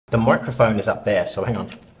The microphone is up there, so hang on.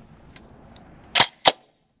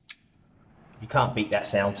 You can't beat that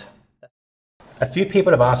sound. A few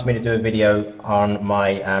people have asked me to do a video on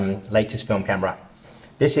my latest film camera.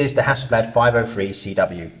 This is the HASSELBLAD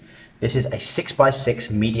 503CW. This is a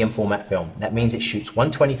 6x6 medium format film. That means it shoots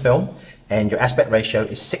 120 film and your aspect ratio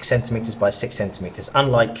is 6 centimeters by 6 centimeters.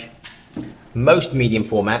 Unlike most medium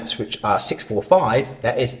formats, which are 645,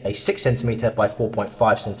 that is a 6 centimeter by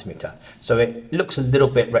 4.5 centimeter. So it looks a little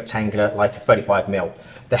bit rectangular, like a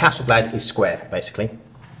 35mm. The HASSELBLAD is square, basically.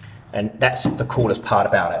 And that's the coolest part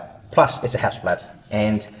about it. Plus, it's a HASSELBLAD,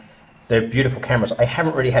 and they're beautiful cameras. I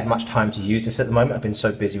haven't really had much time to use this at the moment. I've been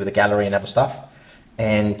so busy with the gallery and other stuff.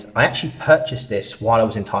 And I actually purchased this while I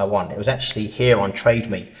was in Taiwan. It was actually here on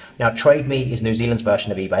TradeMe. Now, TradeMe is New Zealand's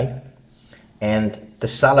version of eBay. And the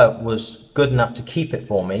seller was good enough to keep it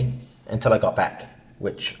for me until I got back,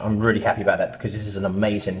 which I'm really happy about that, because this is an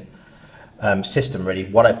amazing system, really.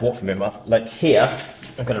 What I bought from him, like here,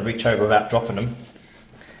 I'm going to reach over without dropping them.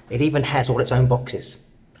 It even has all its own boxes.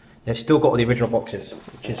 It's still got all the original boxes,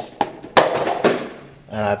 which is,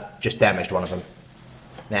 and I've just damaged one of them.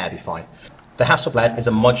 Nah, it'll be fine. The HASSELBLAD is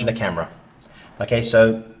a modular camera. Okay,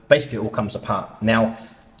 so basically it all comes apart. Now,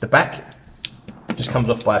 the back just comes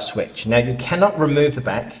off by a switch. Now, you cannot remove the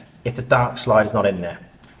back if the dark slide is not in there.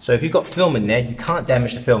 So if you've got film in there, you can't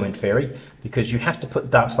damage the film in theory, because you have to put the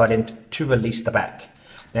dark slide in to release the back.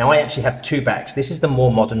 Now, I actually have two backs. This is the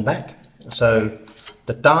more modern back. So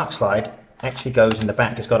the dark slide actually goes in the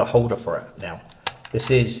back. It's got a holder for it now.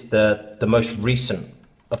 This is the most recent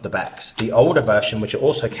of the backs. The older version, which it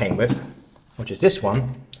also came with, which is this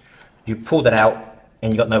one, you pull that out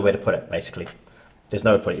and you got nowhere to put it, basically. There's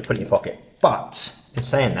nowhere to put it, you put it in your pocket. But in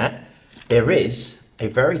saying that, there is a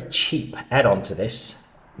very cheap add-on to this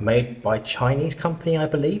made by a Chinese company, I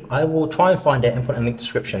believe. I will try and find it and put it in the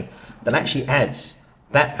description, that actually adds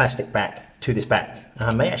that plastic back to this back. And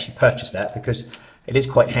I may actually purchase that, because it is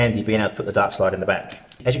quite handy being able to put the dark slide in the back.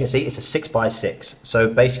 As you can see, it's a 6x6. So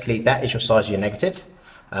basically that is your size of your negative.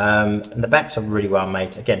 And the backs are really well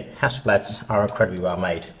made. Again, HASSELBLADs are incredibly well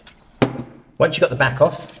made. Once you've got the back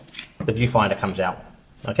off, the viewfinder comes out.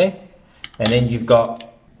 Okay? And then you've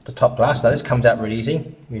got the top glass. Now this comes out really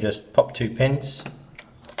easy. You just pop two pins,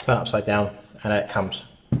 turn it upside down, and out it comes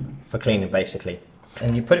for cleaning, basically.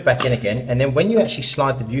 And you put it back in again, and then when you actually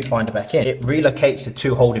slide the viewfinder back in, it relocates the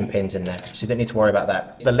two holding pins in there, so you don't need to worry about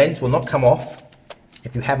that. The lens will not come off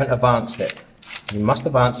if you haven't advanced it. You must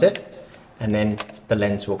advance it, and then the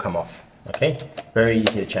lens will come off. Okay, very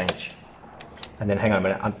easy to change. And then hang on a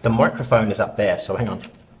minute, the microphone is up there, so hang on.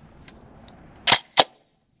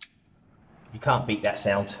 You can't beat that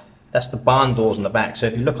sound. That's the barn doors on the back. So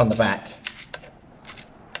if you look on the back,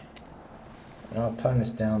 I'll turn this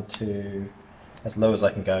down to as low as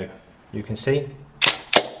I can go. You can see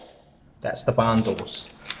that's the barn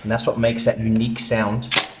doors, and that's what makes that unique sound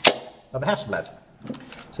of a HASSELBLAD.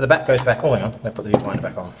 So the back goes back. Oh, hang on, I'll put the viewfinder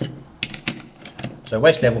back on. So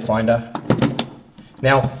waist level finder.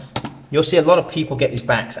 Now you'll see a lot of people get these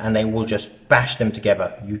backs and they will just bash them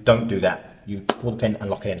together. You don't do that. You pull the pin and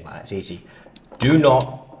lock it in. Like that. It's easy. Do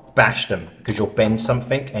not bash them, because you'll bend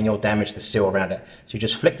something and you'll damage the seal around it. So you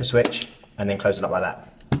just flick the switch and then close it up like that.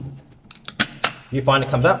 Viewfinder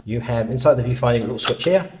comes up, you have inside the viewfinder a little switch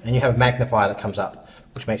here, and you have a magnifier that comes up,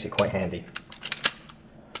 which makes it quite handy.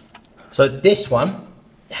 So this one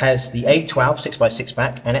has the A12 6x6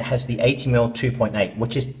 back, and it has the 80mm 2.8,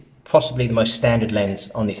 which is possibly the most standard lens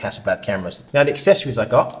on these HASSELBLAD cameras. Now the accessories I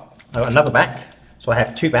got another back, so I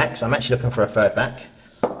have two backs. I'm actually looking for a third back.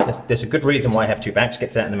 There's a good reason why I have two backs,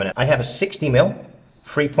 get to that in a minute. I have a 60mm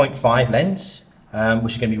 3.5 lens,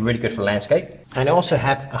 which is going to be really good for landscape, and I also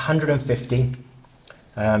have a 150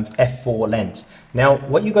 f4 lens. Now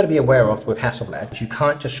what you've got to be aware of with HASSELBLAD is you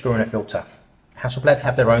can't just screw in a filter. HASSELBLAD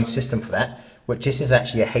have their own system for that, which this is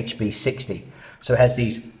actually a HB60. So it has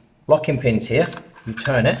these locking pins here, you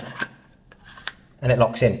turn it and it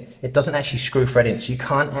locks in. It doesn't actually screw thread in, so you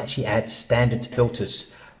can't actually add standard filters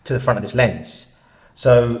to the front of this lens.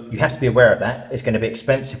 So you have to be aware of that. It's going to be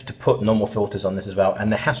expensive to put normal filters on this as well,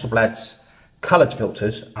 and the HASSELBLAD's coloured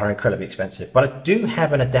filters are incredibly expensive. But I do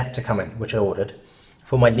have an adapter coming, which I ordered,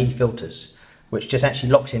 for my Lee filters, which just actually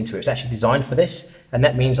locks into it. It's actually designed for this, and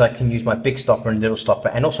that means I can use my big stopper and little stopper,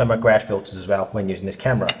 and also my grad filters as well when using this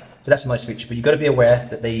camera. So that's a nice feature, but you've got to be aware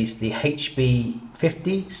that these, the HB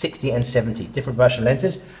 50, 60 and 70, different version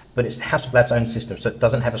lenses, but it's HASSELBLAD's own system, so it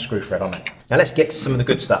doesn't have a screw thread on it. Now let's get to some of the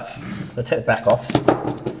good stuff. I'll take the back off,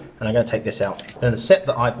 and I'm going to take this out. Then the set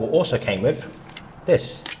that I bought also came with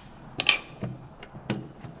this,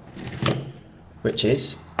 which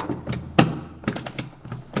is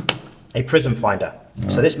a prism finder.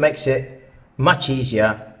 So this makes it much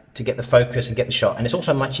easier to get the focus and get the shot, and it's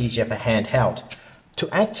also much easier for handheld. To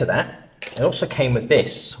add to that, it also came with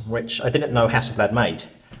this, which I didn't know HASSELBLAD made,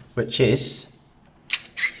 which is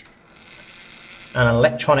an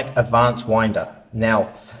electronic advance winder.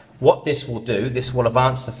 Now, what this will do, this will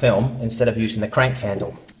advance the film instead of using the crank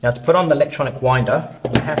handle. Now, to put on the electronic winder,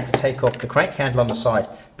 you have to take off the crank handle on the side,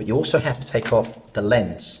 but you also have to take off the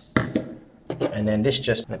lens. And then this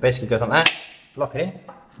just, it basically goes on that, lock it in,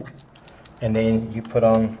 and then you put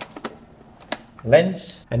on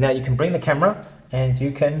lens, and now you can bring the camera and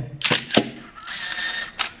you can,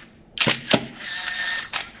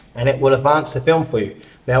 and it will advance the film for you.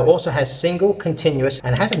 Now, it also has single, continuous,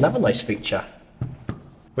 and it has another nice feature,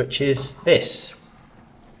 which is this.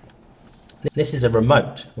 This is a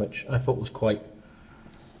remote, which I thought was quite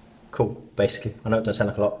cool, basically. I know it doesn't sound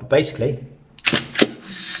like a lot, but basically,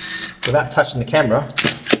 without touching the camera,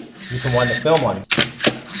 you can wind the film on.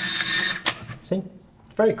 See?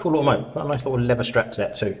 Very cool little remote. Got a nice little leather strap to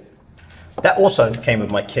that too. That also came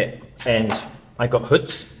with my kit, and I got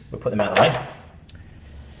hoods. We'll put them out of the way.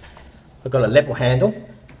 I've got a level handle.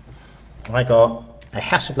 I got a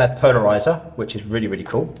HASSELBLAD polarizer, which is really, really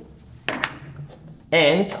cool.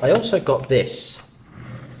 And I also got this.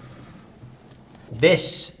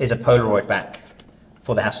 This is a Polaroid back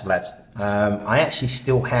for the HASSELBLAD. I actually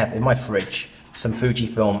still have in my fridge some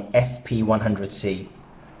Fujifilm FP100C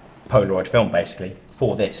Polaroid film, basically,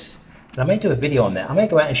 for this. And I may do a video on that. I may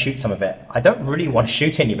go out and shoot some of it. I don't really want to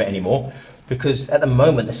shoot any of it anymore because at the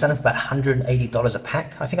moment they're selling for about $180 a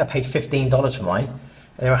pack. I think I paid $15 for mine.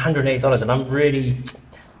 They're $180, and I'm really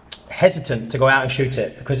hesitant to go out and shoot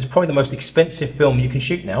it because it's probably the most expensive film you can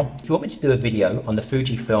shoot now. If you want me to do a video on the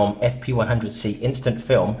Fujifilm FP100C instant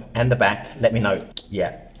film and the back, let me know.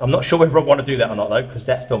 Yeah, I'm not sure whether I want to do that or not though, because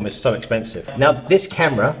that film is so expensive. Now, this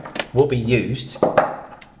camera will be used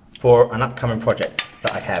for an upcoming project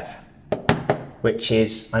that I have, which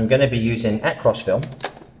is I'm going to be using Acros film,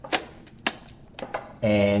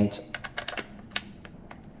 and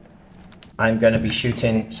I'm going to be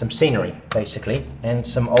shooting some scenery, basically, and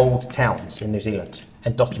some old towns in New Zealand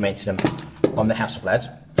and documenting them on the HASSELBLAD.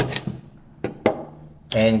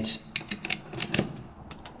 And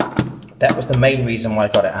that was the main reason why I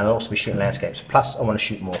got it, and I'll also be shooting landscapes. Plus, I want to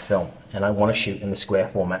shoot more film, and I want to shoot in the square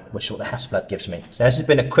format, which is what the HASSELBLAD gives me. Now, this has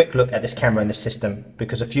been a quick look at this camera and this system,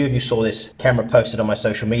 because a few of you saw this camera posted on my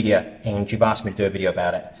social media, and you've asked me to do a video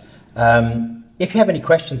about it. If you have any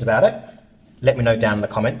questions about it, let me know down in the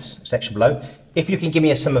comments section below. If you can give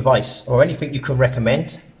me some advice or anything you can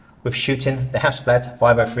recommend with shooting the HASSELBLAD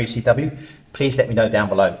 503CW, please let me know down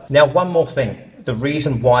below. Now, one more thing. The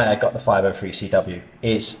reason why I got the 503CW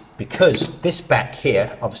is because this back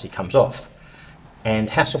here obviously comes off, and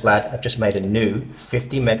HASSELBLAD have just made a new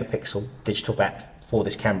 50 megapixel digital back for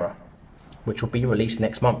this camera, which will be released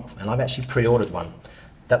next month, and I've actually pre-ordered one.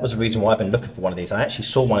 That was the reason why I've been looking for one of these. I actually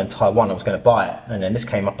saw one in Taiwan. I was going to buy it, and then this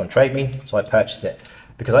came up on Trade Me, so I purchased it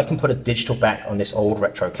because I can put a digital back on this old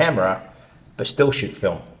retro camera but still shoot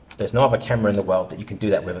film. There's no other camera in the world that you can do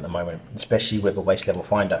that with at the moment, especially with a waist level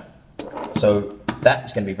finder. So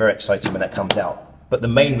that's going to be very exciting when that comes out. But the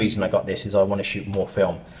main reason I got this is I want to shoot more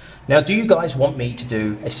film. Now, do you guys want me to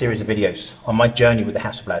do a series of videos on my journey with the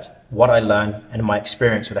HASSELBLAD, what I learned and my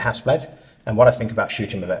experience with the HASSELBLAD, and what I think about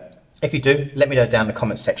shooting with it? If you do, let me know down in the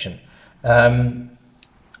comments section. I'm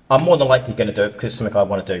more than likely going to do it because it's something I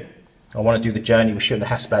want to do. I want to do the journey with shooting the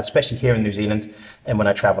HASSELBLAD, especially here in New Zealand and when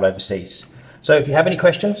I travel overseas. So if you have any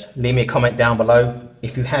questions, leave me a comment down below.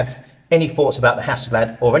 If you have any thoughts about the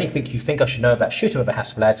HASSELBLAD or anything you think I should know about shooting with a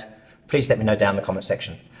HASSELBLAD, please let me know down in the comment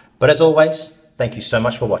section. But as always, thank you so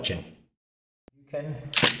much for watching. You can